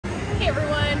Hey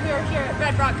everyone, we are here at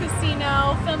Red Rock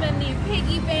Casino filming the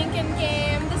Piggy Bankin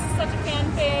game. This is such a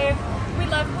fan fave. We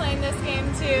love playing this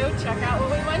game too. Check out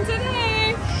what we won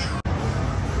today.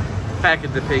 Back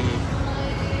at the Piggy.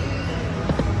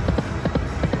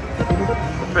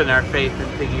 We're putting our faith in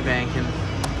Piggy Bankin.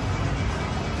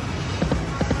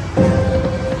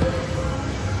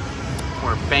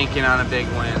 We're banking on a big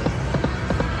win.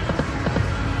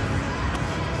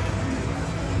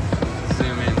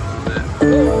 Zoom in a little bit.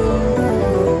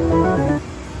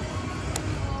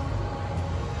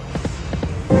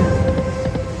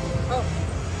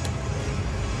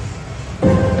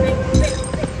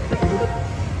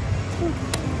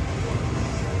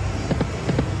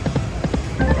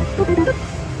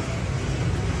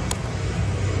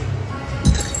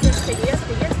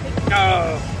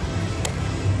 Oh!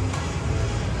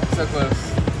 So close.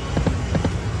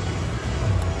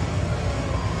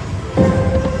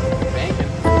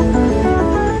 Banking.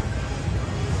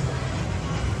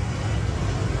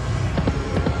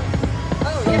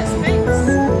 Oh yes, thanks.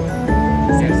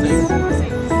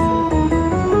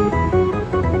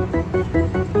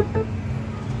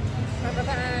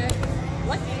 Bye-bye.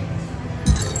 Lucky.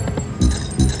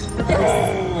 Yes!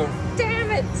 Oh!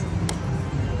 Damn it!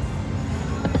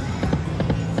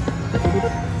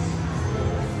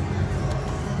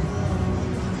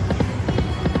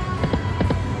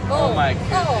 Oh my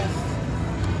goodness. Oh.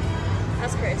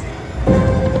 That's crazy. I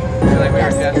feel like we were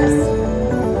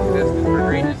destined for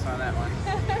greatness on that one.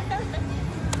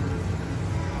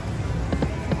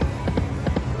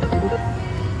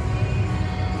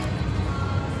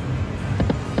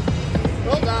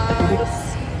 Bulldogs.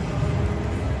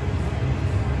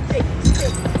 Hey.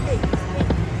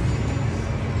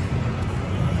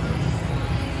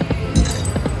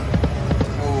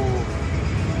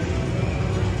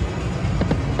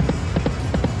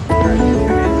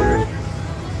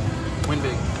 Win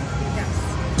big.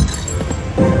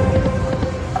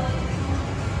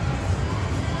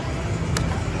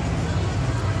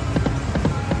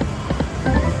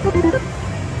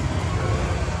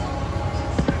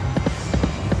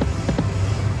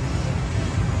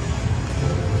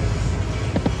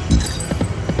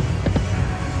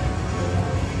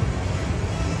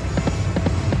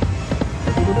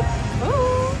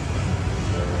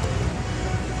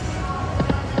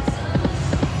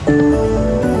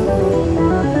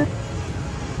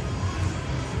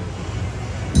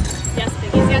 Yes,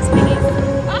 piggies, yes, piggies.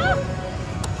 Ah!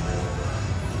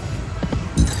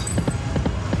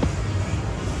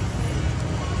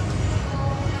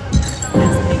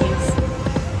 Yes, piggies.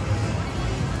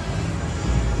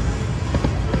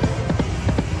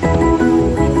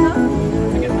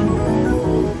 That's a good one.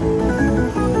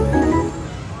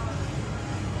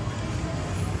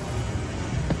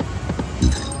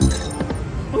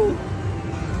 Ooh.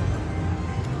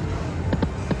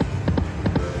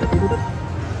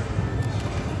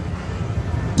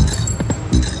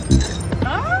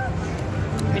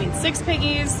 We need 6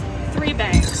 piggies, 3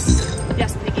 banks.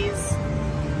 Yes, piggies.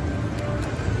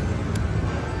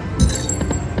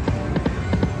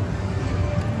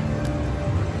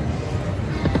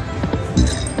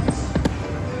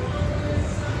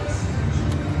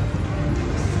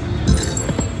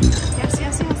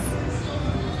 Yes.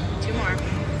 2 more.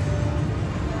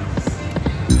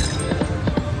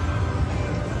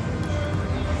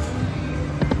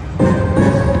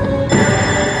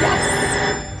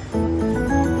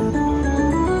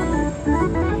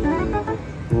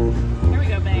 Here we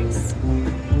go, banks.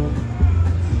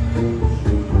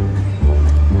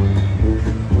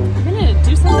 I'm gonna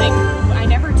do something I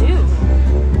never do.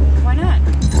 Why not?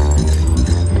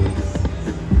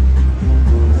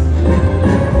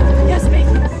 Yes, bank.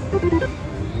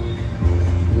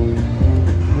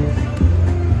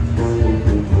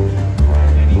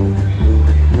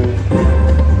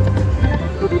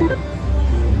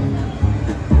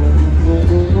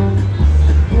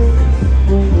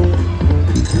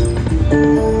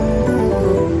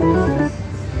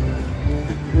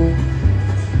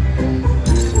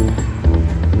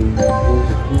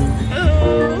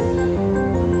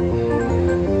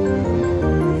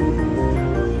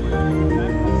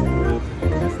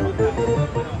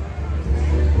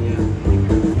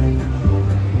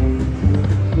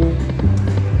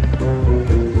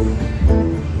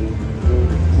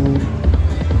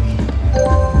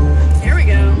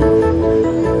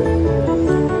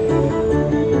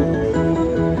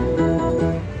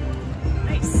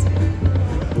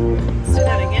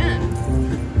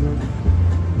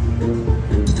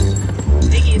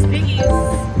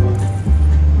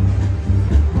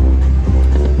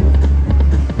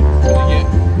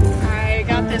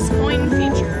 coin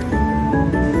feature.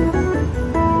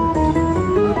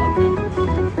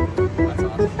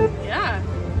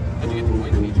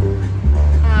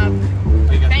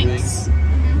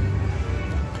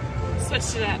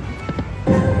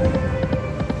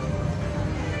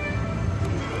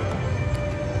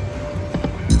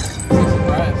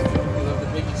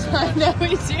 I know we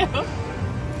do.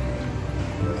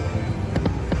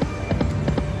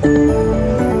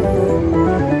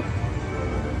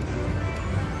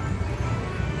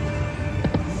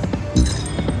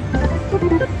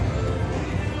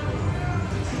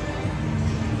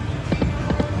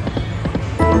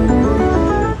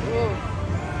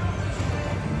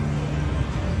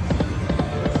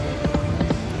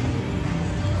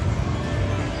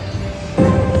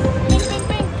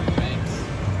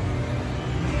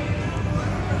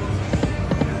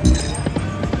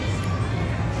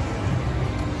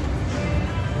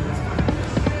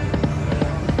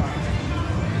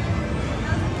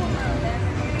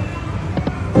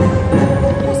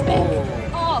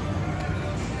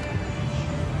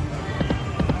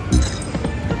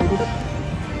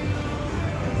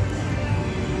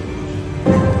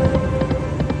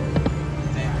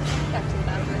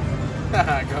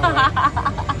 Go away.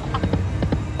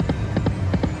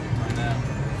 I know.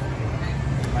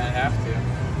 Might have to.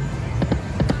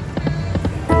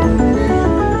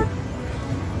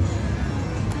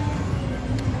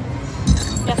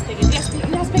 Yes, Piggy. Yes, Piggy.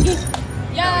 Yes, Piggy.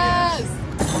 Yes!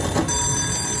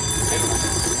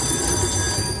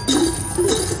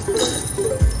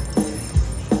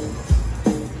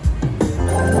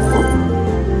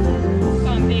 Come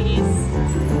on, Piggies.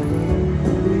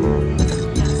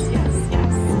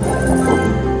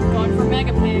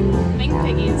 Mega Pig. Think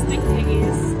Piggies, think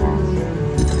Piggies.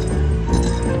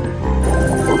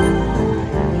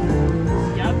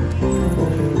 Yep.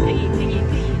 Piggy, Piggy,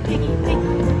 Piggy, Piggy, Piggy.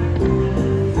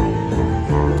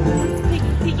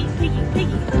 Piggy, Piggy, Piggy,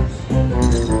 Piggy.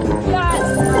 Yes!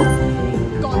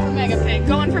 Going for Mega Pig,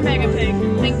 going for Mega Pig.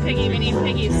 Think Piggy, we need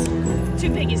Piggies.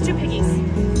 Two Piggies, two Piggies.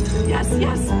 Yes,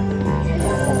 yes.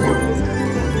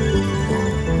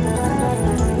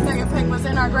 Mega Pig was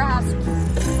in our grasp.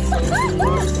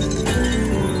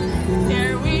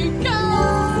 Here we go!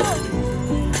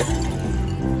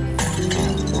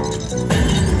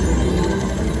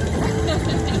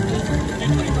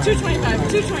 225,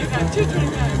 225,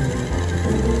 225.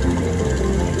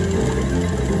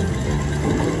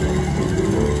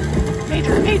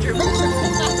 Major, major, major.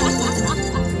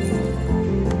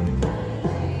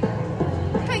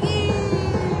 Piggy!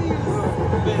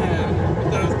 Man, I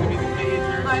thought it was gonna be the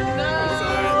major. I know.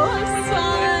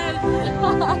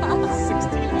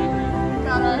 1600.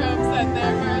 Got our hopes set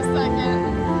there for a second.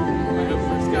 My hopes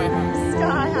were sky high.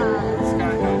 Sky high.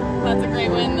 Sky high. That's a great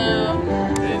win though.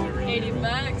 It is a really 80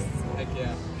 bucks. Heck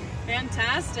yeah.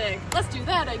 Fantastic. Let's do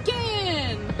that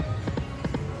again.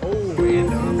 Oh,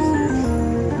 and officers.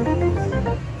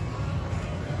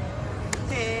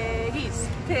 Piggies,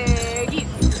 piggies,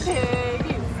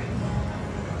 piggies.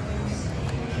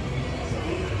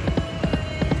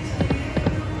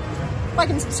 Like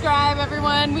and subscribe,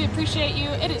 everyone. We appreciate you.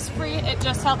 It is free. It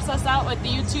just helps us out with the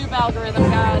YouTube algorithm,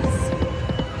 guys.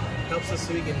 Helps us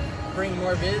so we can bring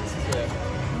more vids to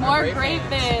More great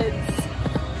vids.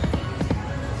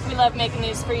 We love making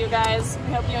these for you guys.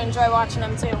 We hope you enjoy watching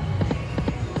them too.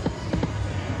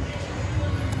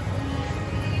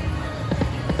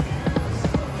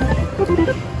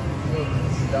 This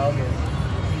dog is.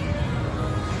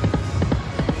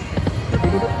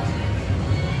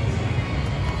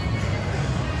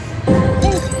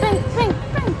 Pink, pink, pink,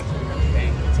 pink.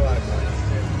 Dang, that's a lot of coins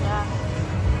too. Yeah.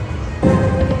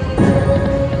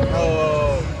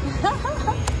 Oh.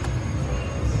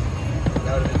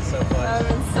 That would have been so fun. That would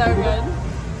have been so good.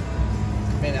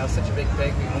 Man, that was such a big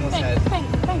pig. We almost Pink, had. pink,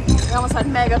 pink. We almost had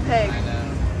Mega Pig. I know.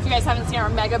 If you guys haven't seen our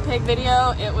Mega Pig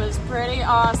video, it was pretty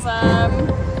awesome.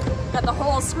 Got the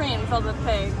whole screen filled with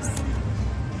pigs.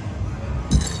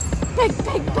 Pig,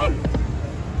 pig, pig!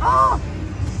 Oh!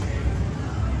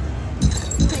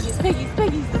 Piggies, piggies,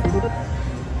 piggies!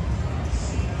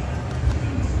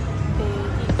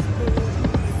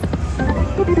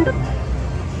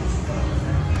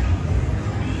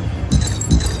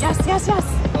 Yes, yes, yes!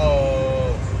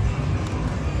 Oh.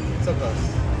 So close.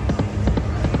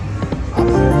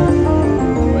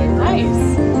 Nice!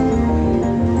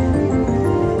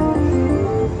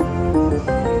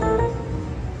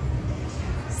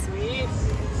 Sweet.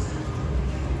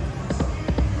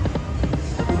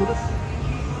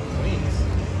 Queens.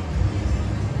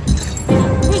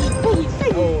 Piggy, piggy,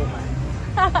 piggy! Oh my.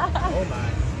 Oh my.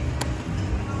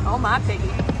 Oh my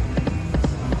piggy.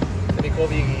 It'd be cool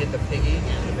if you could get the piggy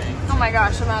and the bank. Oh my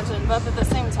gosh, imagine both at the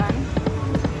same time.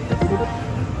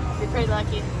 You're pretty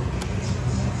lucky.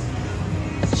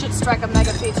 Should strike a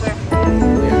mega feature.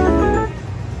 Yeah.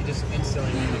 You just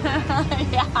instantly.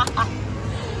 Yeah.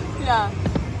 Yeah.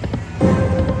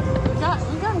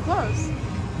 We've gotten close.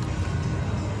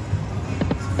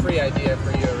 It's a free idea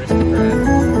for you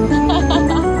aristocrat.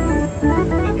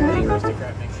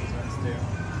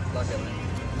 look at it.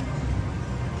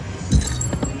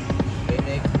 They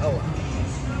make, oh wow.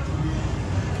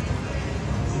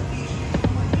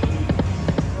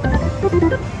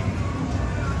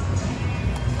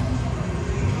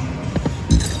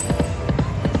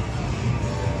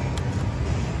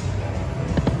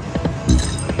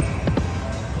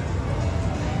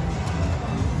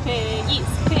 Piggies,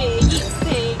 piggies,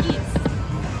 piggies.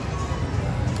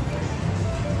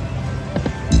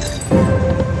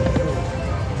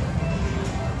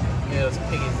 Yeah, those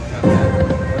piggies that got that.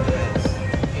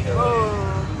 Either way. Oh.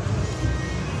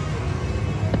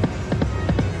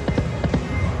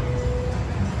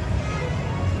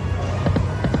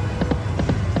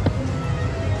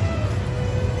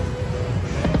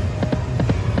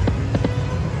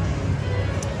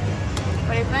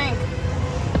 What do you think?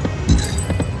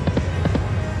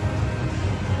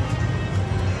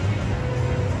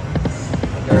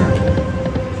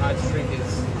 Hot streak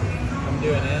is, I'm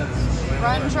doing ends.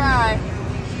 Run, try.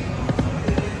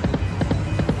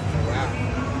 Wow.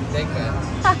 Take that.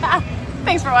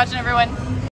 Thanks for watching, everyone.